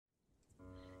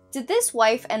Did this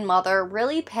wife and mother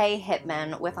really pay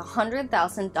hitmen with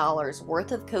 $100,000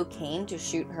 worth of cocaine to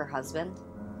shoot her husband?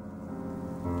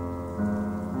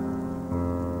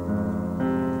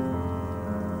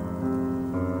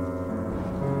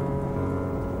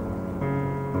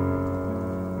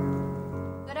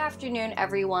 Good afternoon,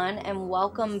 everyone, and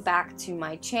welcome back to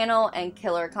my channel and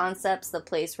Killer Concepts, the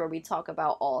place where we talk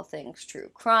about all things true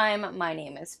crime. My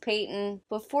name is Peyton.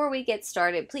 Before we get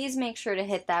started, please make sure to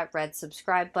hit that red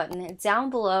subscribe button down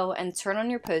below and turn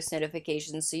on your post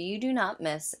notifications so you do not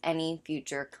miss any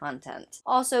future content.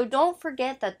 Also, don't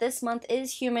forget that this month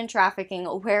is Human Trafficking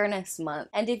Awareness Month,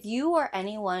 and if you or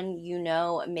anyone you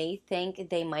know may think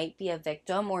they might be a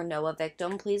victim or know a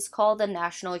victim, please call the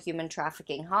National Human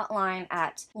Trafficking Hotline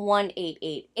at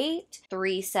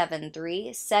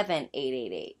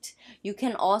 1-888-373-7888. You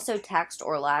can also text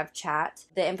or live chat.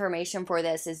 The information for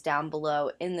this is down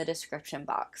below in the description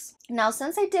box. Now,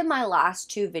 since I did my last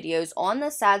two videos on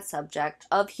the sad subject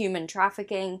of human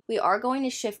trafficking, we are going to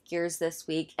shift gears this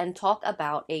week and talk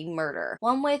about a murder.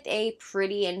 One with a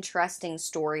pretty interesting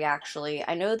story, actually.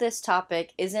 I know this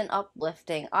topic isn't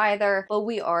uplifting either, but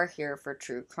we are here for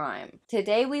true crime.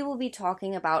 Today we will be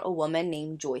talking about a woman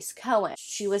named Joyce Cohen.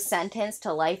 She was sentenced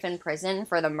to life in prison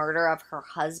for the murder of her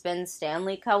husband,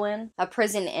 Stanley Cohen. A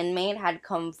prison inmate had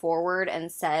come forward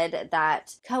and said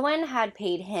that Cohen had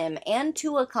paid him and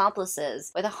two accomplices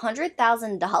with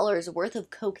 $100,000 worth of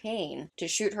cocaine to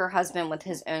shoot her husband with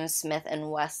his own Smith &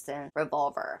 Wesson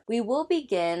revolver. We will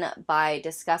begin by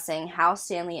discussing how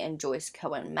Stanley and Joyce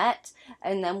Cohen met,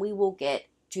 and then we will get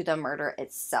to the murder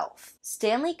itself.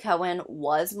 Stanley Cohen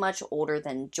was much older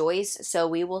than Joyce, so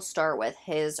we will start with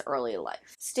his early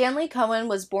life. Stanley Cohen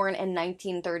was born in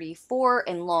 1934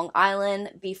 in Long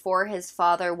Island before his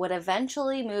father would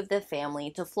eventually move the family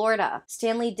to Florida.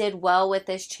 Stanley did well with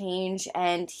this change,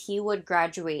 and he would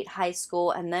graduate high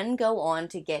school and then go on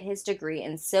to get his degree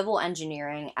in civil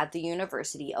engineering at the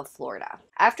University of Florida.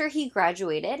 After he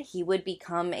graduated, he would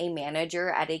become a manager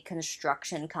at a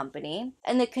construction company,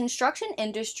 and the construction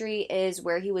industry is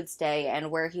where he would stay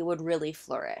and where he would really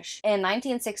flourish. In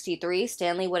 1963,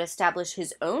 Stanley would establish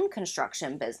his own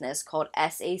construction business called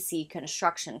SAC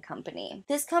Construction Company.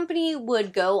 This company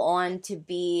would go on to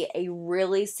be a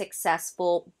really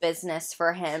successful business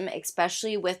for him,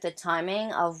 especially with the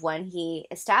timing of when he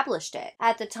established it.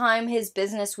 At the time his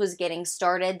business was getting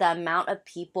started, the amount of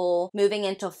people moving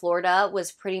into Florida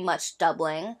was pretty much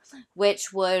doubling,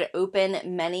 which would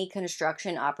open many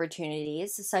construction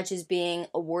opportunities, such as being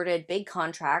awarded big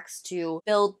contracts to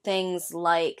build things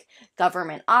like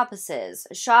government offices,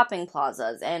 shopping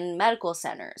plazas, and medical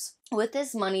centers. With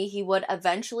this money, he would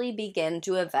eventually begin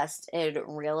to invest in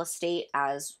real estate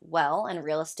as well, and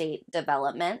real estate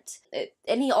development.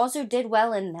 And he also did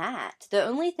well in that. The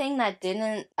only thing that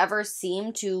didn't ever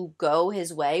seem to go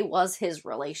his way was his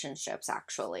relationships,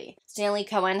 actually. Stanley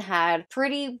Cohen had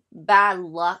pretty bad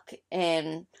luck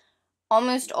in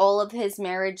almost all of his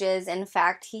marriages. In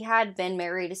fact, he had been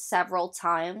married several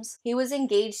times. He was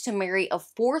engaged to marry a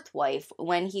fourth wife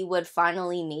when he would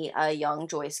finally meet a young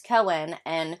Joyce Cohen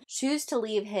and choose to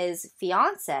leave his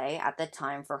fiance at the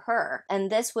time for her, and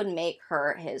this would make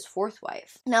her his fourth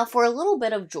wife. Now, for a little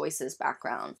bit of Joyce's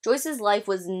background. Joyce's life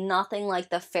was nothing like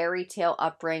the fairy tale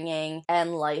upbringing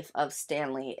and life of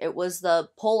Stanley. It was the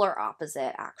polar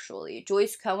opposite, actually.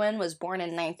 Joyce Cohen was born in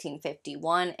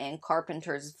 1951 in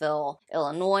Carpentersville,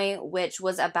 Illinois, which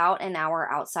was about an hour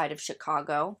outside of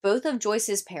Chicago. Both of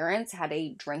Joyce's parents had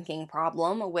a drinking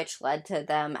problem, which led to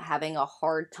them having a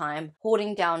hard time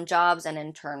holding down jobs and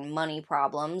in turn money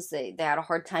problems. They had a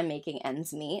hard time making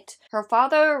ends meet. Her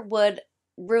father would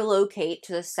relocate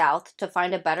to the South to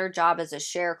find a better job as a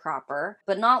sharecropper,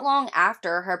 but not long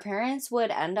after, her parents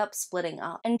would end up splitting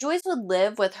up. And Joyce would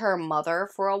live with her mother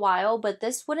for a while, but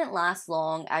this wouldn't last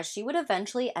long, as she would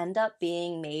eventually end up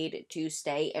being made to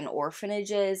stay in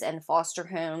orphanages and foster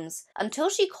homes until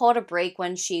she called a break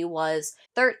when she was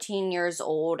 13 years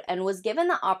old and was given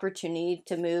the opportunity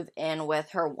to move in with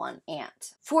her one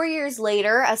aunt. 4 years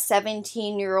later, a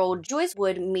 17-year-old Joyce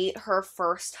would meet her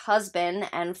first husband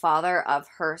and father of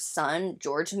her son,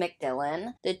 George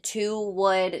McDillon. The two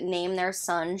would name their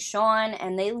son Sean,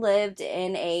 and they lived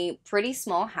in a pretty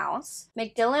small house.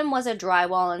 McDillon was a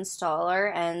drywall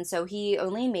installer, and so he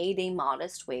only made a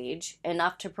modest wage,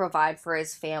 enough to provide for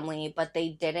his family, but they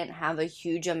didn't have a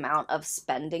huge amount of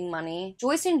spending money.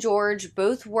 Joyce and George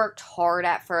both worked hard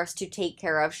at first to take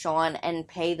care of Sean and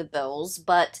pay the bills,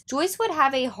 but Joyce would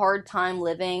have a hard time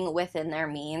living within their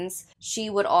means. She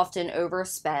would often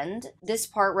overspend. This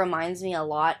part reminds me a a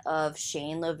lot of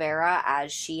Shane Lovera,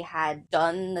 as she had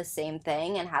done the same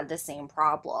thing and had the same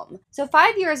problem. So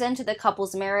 5 years into the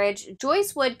couple's marriage,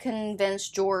 Joyce would convince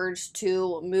George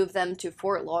to move them to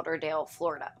Fort Lauderdale,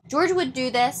 Florida. George would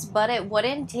do this, but it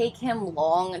wouldn't take him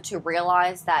long to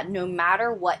realize that no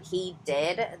matter what he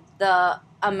did, the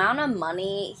amount of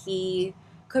money he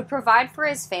could provide for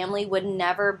his family would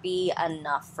never be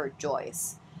enough for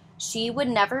Joyce. She would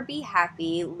never be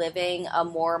happy living a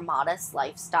more modest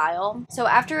lifestyle. So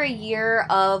after a year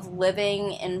of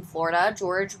living in Florida,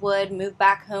 George would move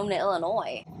back home to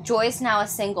Illinois. Joyce, now a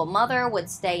single mother,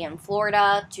 would stay in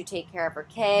Florida to take care of her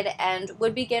kid and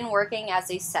would begin working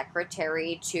as a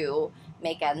secretary to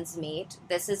make ends meet.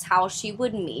 This is how she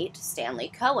would meet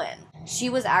Stanley Cohen. She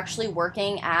was actually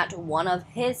working at one of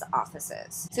his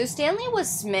offices. So Stanley was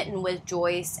smitten with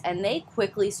Joyce, and they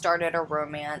quickly started a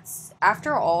romance.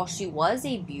 After all, she was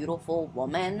a beautiful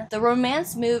woman. The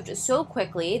romance moved so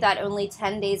quickly that only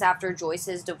 10 days after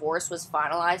Joyce's divorce was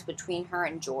finalized between her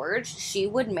and George, she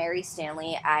would marry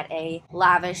Stanley at a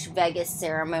lavish Vegas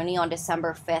ceremony on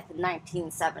December 5th,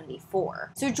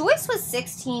 1974. So Joyce was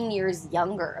 16 years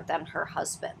younger than her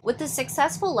husband. With the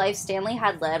successful life Stanley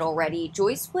had led already,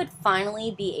 Joyce would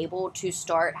finally be able to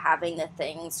start having the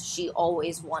things she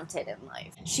always wanted in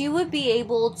life. She would be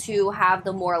able to have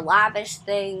the more lavish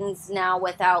things now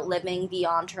without living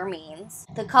beyond her means.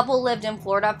 The couple lived in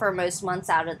Florida for most months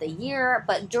out of the year,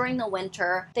 but during the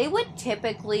winter, they would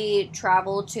typically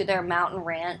travel to their mountain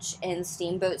ranch in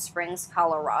Steamboat Springs,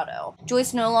 Colorado.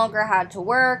 Joyce no longer had to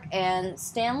work, and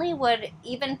Stanley would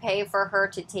even pay for her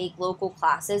to take local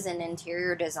classes in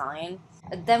interior design.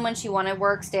 Then when she wanted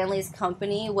work, Stanley's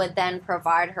company would then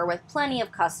provide her with plenty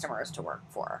of customers to work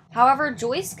for. However,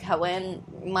 Joyce Cohen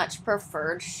much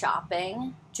preferred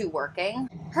shopping to working.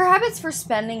 Her habits for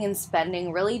spending and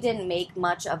spending really didn't make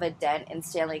much of a dent in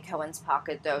Stanley Cohen's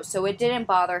pocket though, so it didn't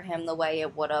bother him the way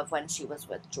it would have when she was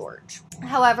with George.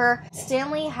 However,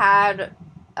 Stanley had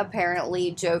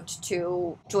apparently joked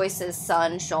to Joyce's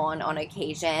son, Sean, on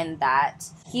occasion that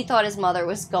he thought his mother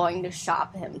was going to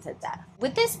shop him to death.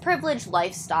 With this privileged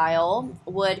lifestyle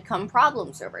would come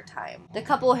problems over time. The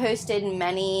couple hosted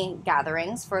many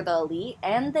gatherings for the elite,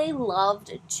 and they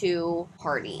loved to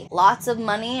party. Lots of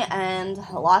money and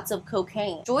lots of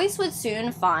cocaine. Joyce would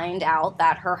soon find out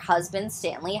that her husband,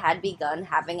 Stanley, had begun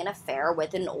having an affair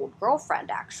with an old girlfriend,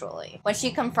 actually. When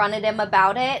she confronted him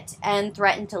about it and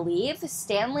threatened to leave,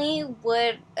 Stanley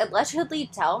would allegedly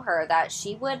tell her that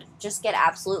she would just get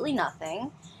absolutely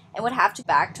nothing and would have to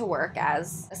back to work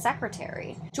as a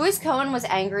secretary. Joyce Cohen was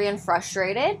angry and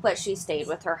frustrated, but she stayed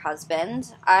with her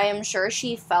husband. I am sure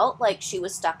she felt like she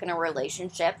was stuck in a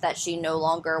relationship that she no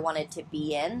longer wanted to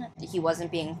be in. He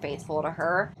wasn't being faithful to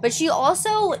her. But she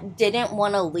also didn't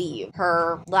want to leave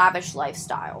her lavish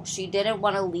lifestyle. She didn't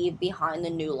want to leave behind the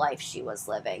new life she was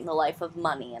living, the life of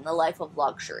money and the life of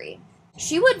luxury.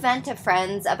 She would vent to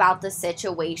friends about the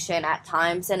situation at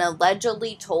times and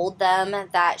allegedly told them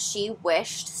that she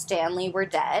wished Stanley were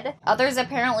dead. Others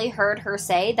apparently heard her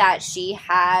say that she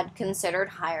had considered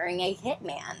hiring a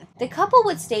hitman. The couple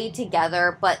would stay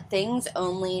together, but things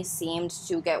only seemed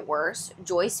to get worse.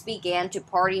 Joyce began to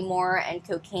party more, and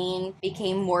cocaine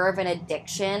became more of an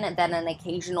addiction than an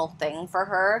occasional thing for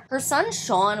her. Her son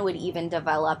Sean would even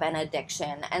develop an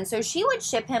addiction, and so she would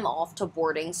ship him off to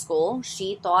boarding school.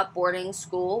 She thought boarding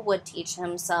school would teach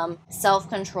him some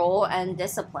self-control and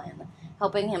discipline,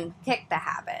 helping him kick the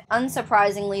habit.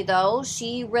 Unsurprisingly though,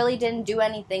 she really didn't do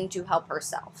anything to help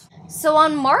herself. So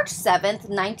on March 7th,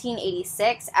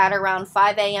 1986, at around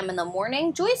 5 a.m. in the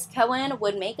morning, Joyce Cohen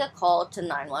would make a call to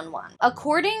 911.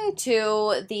 According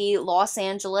to the Los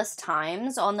Angeles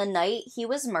Times, on the night he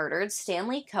was murdered,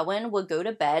 Stanley Cohen would go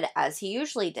to bed as he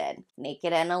usually did,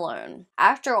 naked and alone.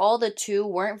 After all, the two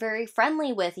weren't very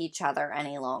friendly with each other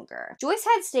any longer. Joyce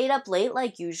had stayed up late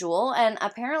like usual and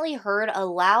apparently heard a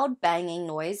loud banging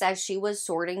noise as she was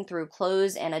sorting through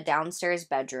clothes in a downstairs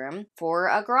bedroom for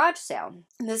a garage sale.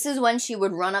 This is when she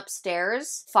would run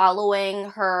upstairs, following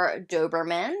her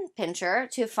Doberman Pinscher,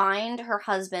 to find her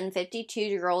husband,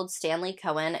 52-year-old Stanley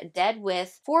Cohen, dead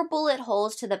with 4 bullet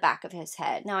holes to the back of his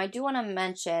head. Now, I do want to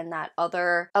mention that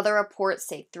other reports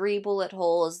say 3 bullet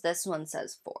holes. This one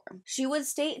says 4. She would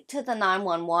state to the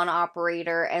 911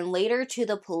 operator and later to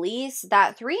the police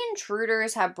that 3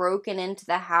 intruders had broken into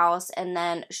the house and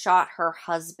then shot her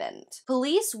husband.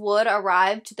 Police would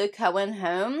arrive to the Cohen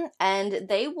home and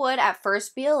they would at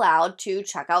first be allowed to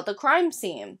check out the crime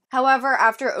scene. However,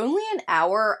 after only an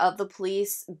hour of the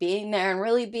police being there and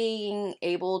really being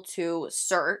able to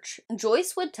search,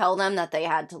 Joyce would tell them that they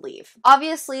had to leave.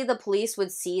 Obviously, the police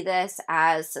would see this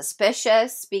as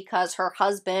suspicious because her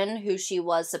husband, who she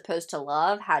was supposed to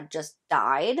love, had just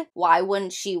died. Why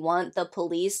wouldn't she want the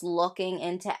police looking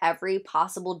into every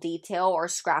possible detail or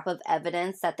scrap of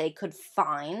evidence that they could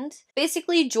find?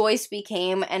 Basically, Joyce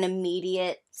became an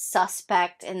immediate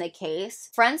suspect in the case.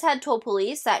 Friends had told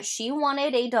police that she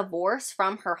wanted a divorce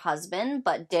from her husband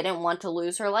but didn't want to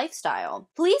lose her lifestyle.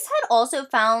 Police had also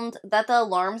found that the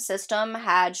alarm system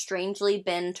had strangely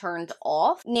been turned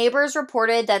off. Neighbors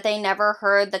reported that they never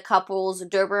heard the couple's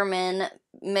Doberman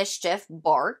mischief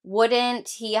bark. Wouldn't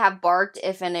he have barked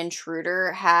if an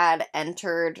intruder had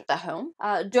entered the home?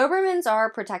 Dobermans are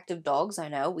protective dogs. I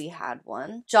know, we had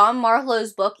one. John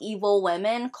Marlowe's book Evil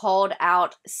Women called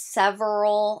out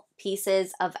several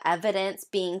pieces of evidence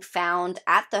being found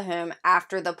at the home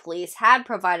after the police had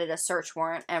provided a search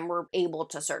warrant and were able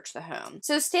to search the home.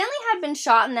 So Stanley had been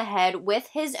shot in the head with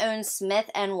his own Smith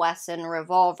 & Wesson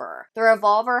revolver. The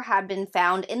revolver had been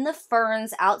found in the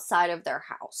ferns outside of their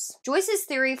house. Joyce's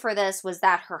theory for this was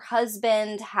that her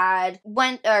husband had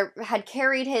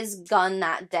carried his gun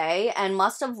that day and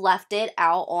must have left it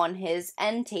out on his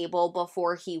end table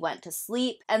before he went to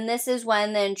sleep, and this is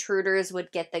when the intruders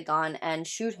would get the gun and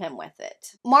shoot him with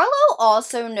it. Marlowe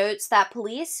also notes that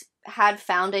police had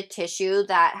found a tissue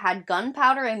that had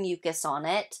gunpowder and mucus on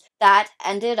it that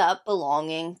ended up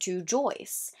belonging to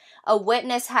Joyce. A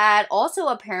witness had also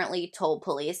apparently told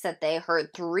police that they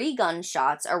heard 3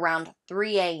 gunshots around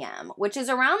 3 a.m., which is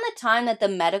around the time that the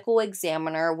medical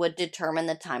examiner would determine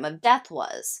the time of death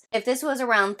was. If this was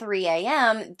around 3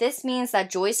 a.m., this means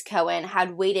that Joyce Cohen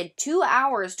had waited 2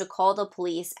 hours to call the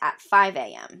police at 5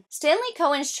 a.m. Stanley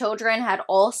Cohen's children had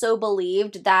also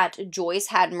believed that Joyce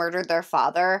had murdered their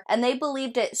father, and they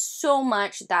believed it so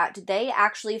much that they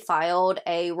actually filed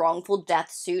a wrongful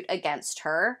death suit against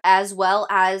her, as well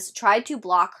as tried to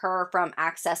block her from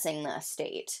accessing the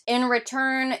estate. In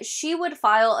return, she would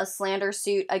file a slander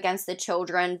suit against the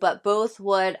children, but both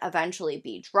would eventually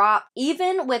be dropped.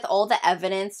 Even with all the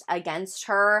evidence against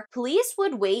her, police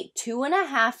would wait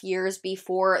 2.5 years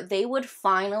before they would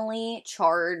finally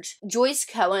charge Joyce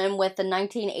Cohen with the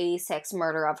 1986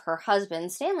 murder of her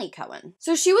husband, Stanley Cohen.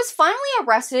 So she was finally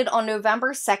arrested on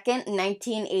November 2nd,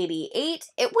 1988.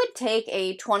 It would take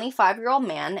a 25-year-old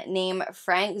man named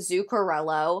Frank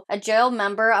Zuccarello, a jailed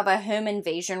member of a home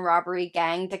invasion robbery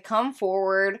gang, to come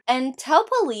forward and tell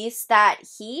police that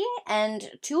he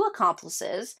and 2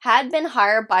 accomplices had been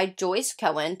hired by Joyce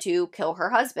Cohen to kill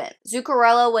her husband.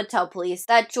 Zuccarello would tell police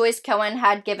that Joyce Cohen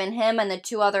had given him and the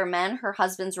 2 other men her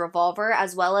husband's revolver,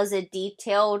 as well as a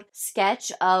detailed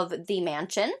sketch of the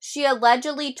mansion. She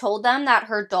allegedly told them that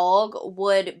her dog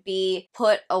would be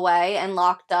put away and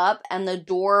locked up and the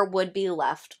door would be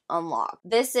left unlocked.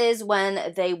 This is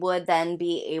when they would then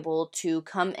be able to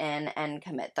come in and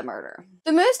commit the murder.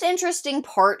 The most interesting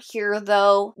part here,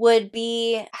 though, would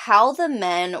be how the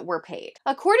men were paid.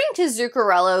 According to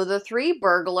Zuccarello, the 3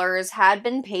 burglars had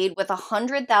been paid with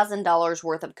 $100,000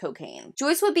 worth of cocaine.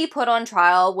 Joyce would be put on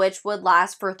trial, which would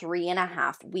last for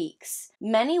 3.5 weeks.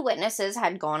 Many witnesses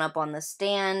had gone up on the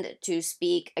stand to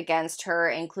speak against her,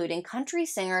 including country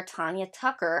singer Tanya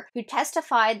Tucker, who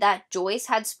testified that Joyce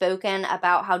had spoken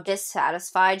about how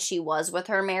dissatisfied she was with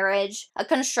her marriage. A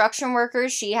construction worker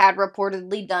she had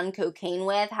reportedly done cocaine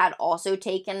with had also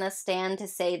taken the stand to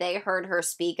say they heard her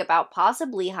speak about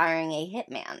possibly hiring a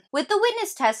hitman. With the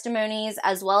witness testimonies,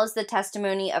 as well as the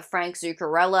testimony of Frank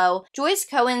Zuccarello, Joyce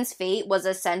Cohen's fate was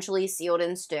essentially sealed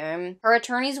in stone. Her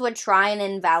attorneys would try and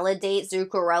invalidate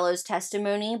Zuccarello's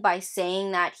testimony by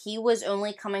saying that he was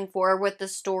only coming forward with the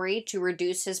story to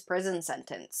reduce his prison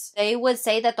sentence. They would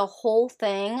say that the whole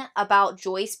thing about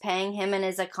Joyce paying him and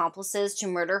his accomplices to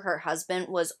murder her husband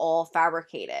was all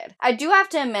fabricated. I do have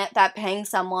to admit that paying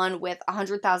someone with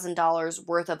 $100,000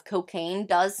 worth of cocaine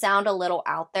does sound a little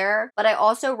out there, but I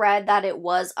also read that it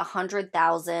was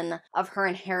 $100,000 of her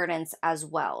inheritance as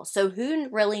well, so who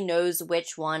really knows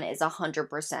which one is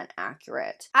 100%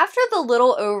 accurate. After the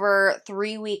little over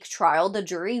 3-week trial, the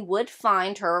jury would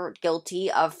find her guilty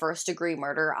of first-degree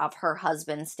murder of her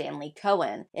husband Stanley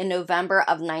Cohen in November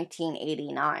of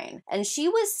 1989, and she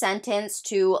was sentenced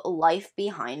to life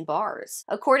behind bars.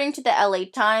 According to the LA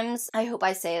Times, I hope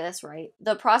I say this right,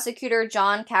 the prosecutor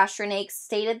John Castronake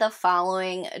stated the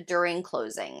following during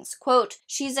closings, quote,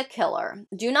 "She's a killer.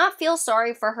 Do not feel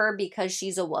sorry for her because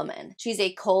she's a woman. She's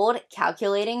a cold,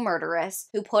 calculating murderess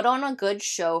who put on a good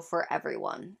show for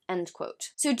everyone," end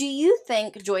quote. So do you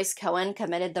think Joyce Cohen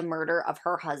committed the murder of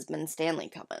her husband, Stanley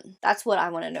Cohen? That's what I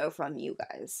want to know from you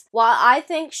guys. While I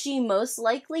think she most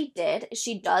likely did,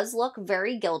 she does look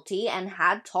very guilty and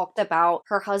had talked about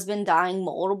her husband dying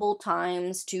multiple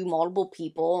times to multiple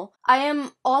people. I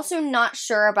am also not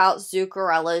sure about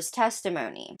Zuccarello's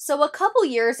testimony. So a couple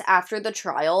years after the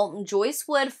trial, Joyce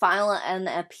would file an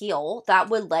appeal that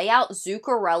would lay out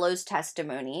Zuccarello's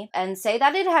testimony and say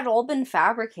that it had all been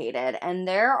fabricated, and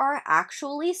there are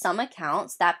actually some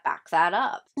accounts that back that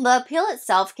up. The appeal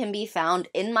itself can be found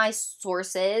in my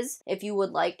sources if you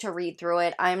would like to read through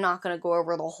it. I'm not going to go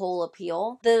over the whole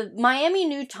appeal. The Miami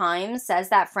New Times says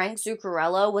that Frank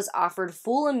Zuccarello was offered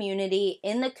full immunity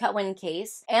in the Cohen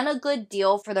case and a good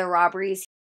deal for the robberies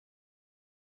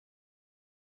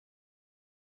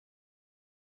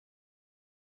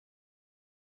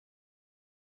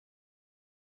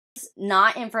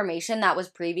not information that was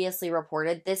previously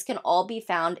reported. This can all be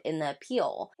found in the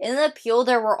appeal. In the appeal,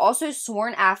 there were also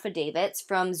sworn affidavits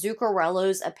from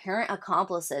Zuccarello's apparent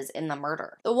accomplices in the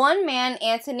murder. The one man,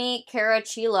 Anthony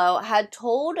Caracciolo, had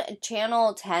told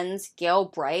Channel 10's Gail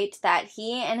Bright that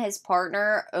he and his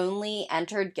partner only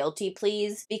entered guilty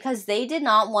pleas because they did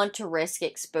not want to risk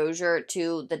exposure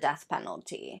to the death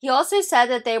penalty. He also said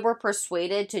that they were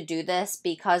persuaded to do this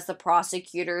because the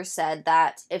prosecutor said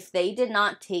that if they did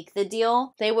not take the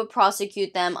deal, they would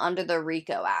prosecute them under the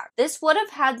RICO Act. This would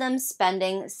have had them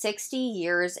spending 60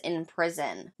 years in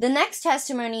prison. The next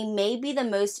testimony may be the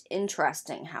most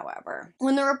interesting, however.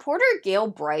 When the reporter Gail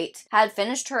Bright had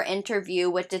finished her interview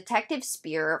with Detective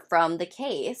Spear from the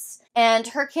case, and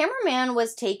her cameraman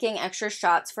was taking extra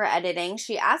shots for editing,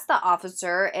 she asked the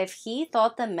officer if he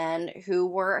thought the men who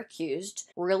were accused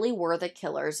really were the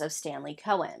killers of Stanley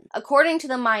Cohen. According to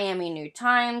the Miami New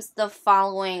Times, the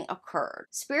following occurred.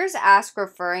 Spears asked,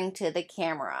 referring to the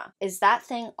camera, "Is that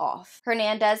thing off?"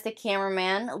 Hernandez, the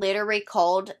cameraman, later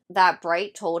recalled that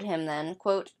Bright told him then,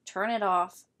 quote, "Turn it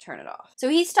off. Turn it off." So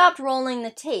he stopped rolling the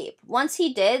tape. Once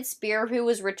he did, Spear, who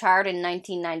was retired in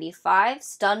 1995,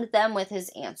 stunned them with his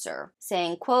answer,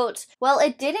 saying, quote, "Well,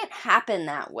 it didn't happen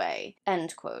that way,"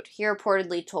 end quote. He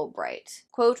reportedly told Bright,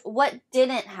 quote, "What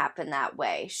didn't happen that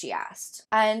way?" she asked.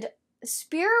 And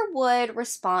Spear would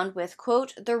respond with,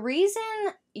 quote, "The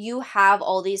reason you have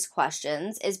all these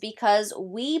questions is because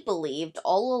we believed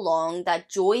all along that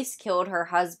Joyce killed her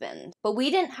husband, but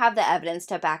we didn't have the evidence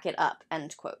to back it up,"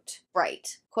 end quote.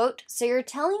 Right. Quote, "So you're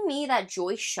telling me that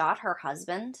Joyce shot her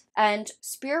husband?" And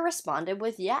Spear responded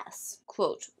with yes.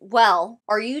 Quote, "Well,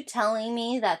 are you telling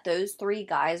me that those three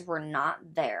guys were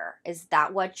not there? Is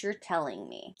that what you're telling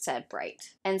me?" said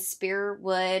Bright. And Spear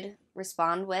would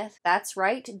respond with, "That's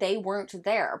right, they weren't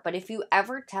there, but if you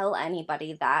ever tell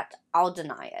anybody that, I'll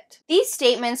deny it." These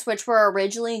statements, which were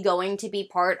originally going to be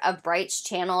part of Bright's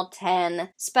Channel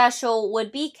 10 special,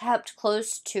 would be kept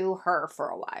close to her for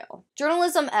a while.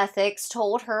 Journalism ethics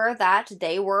told her that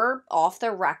they were off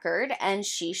the record and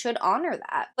she should honor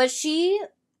that. But she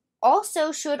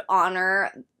also should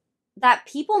honor that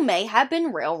people may have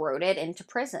been railroaded into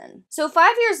prison. So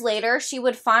 5 years later, she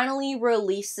would finally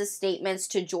release the statements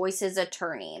to Joyce's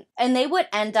attorney, and they would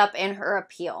end up in her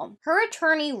appeal. Her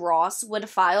attorney, Ross, would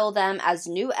file them as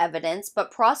new evidence,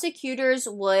 but prosecutors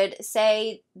would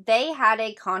say they had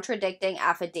a contradicting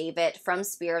affidavit from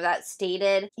Spear that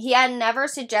stated he had never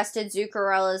suggested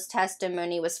Zuccarello's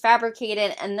testimony was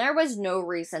fabricated, and there was no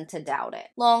reason to doubt it.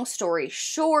 Long story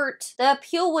short, the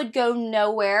appeal would go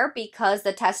nowhere because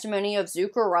the testimony of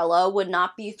Zuccarello would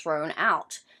not be thrown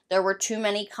out. There were too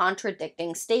many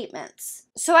contradicting statements.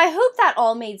 So I hope that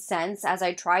all made sense as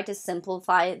I tried to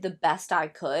simplify it the best I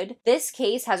could. This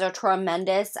case has a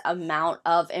tremendous amount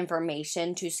of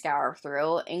information to scour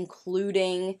through,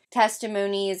 including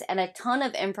testimonies and a ton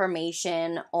of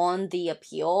information on the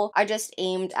appeal. I just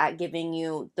aimed at giving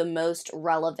you the most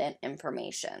relevant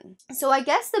information. So I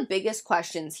guess the biggest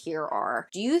questions here are,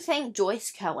 do you think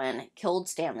Joyce Cohen killed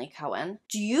Stanley Cohen?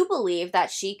 Do you believe that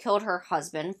she killed her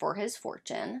husband for his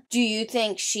fortune? Do you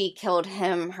think she killed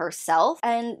him herself?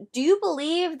 And do you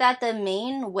believe that the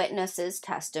main witness's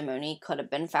testimony could have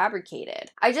been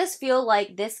fabricated? I just feel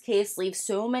like this case leaves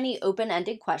so many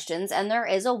open-ended questions, and there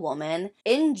is a woman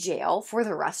in jail for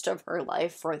the rest of her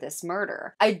life for this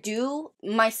murder. I do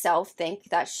myself think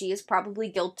that she is probably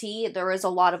guilty. There is a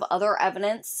lot of other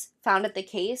evidence founded the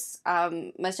case.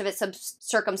 Most of it's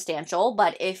circumstantial,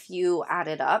 but if you add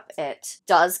it up, it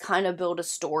does kind of build a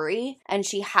story. And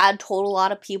she had told a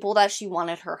lot of people that she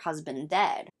wanted her husband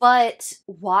dead. But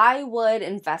why would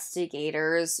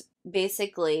investigators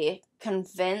basically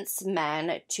convince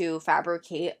men to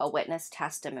fabricate a witness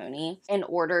testimony in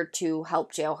order to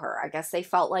help jail her? I guess they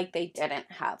felt like they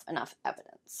didn't have enough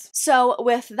evidence. So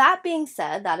with that being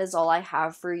said, that is all I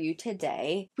have for you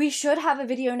today. We should have a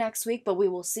video next week, but we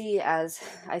will see. As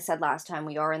I said last time,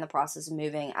 we are in the process of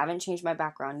moving. I haven't changed my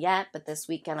background yet, but this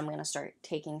weekend I'm going to start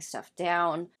taking stuff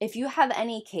down. If you have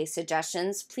any case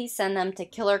suggestions, please send them to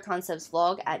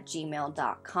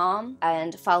killerconceptsvlog@gmail.com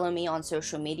and follow me on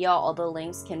social media. All the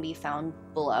links can be found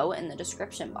below in the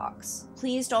description box.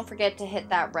 Please don't forget to hit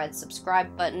that red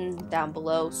subscribe button down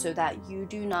below so that you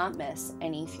do not miss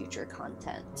any future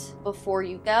content. Before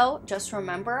you go, just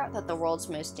remember that the world's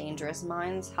most dangerous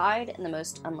minds hide in the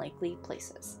most unlikely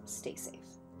places. Stay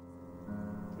safe.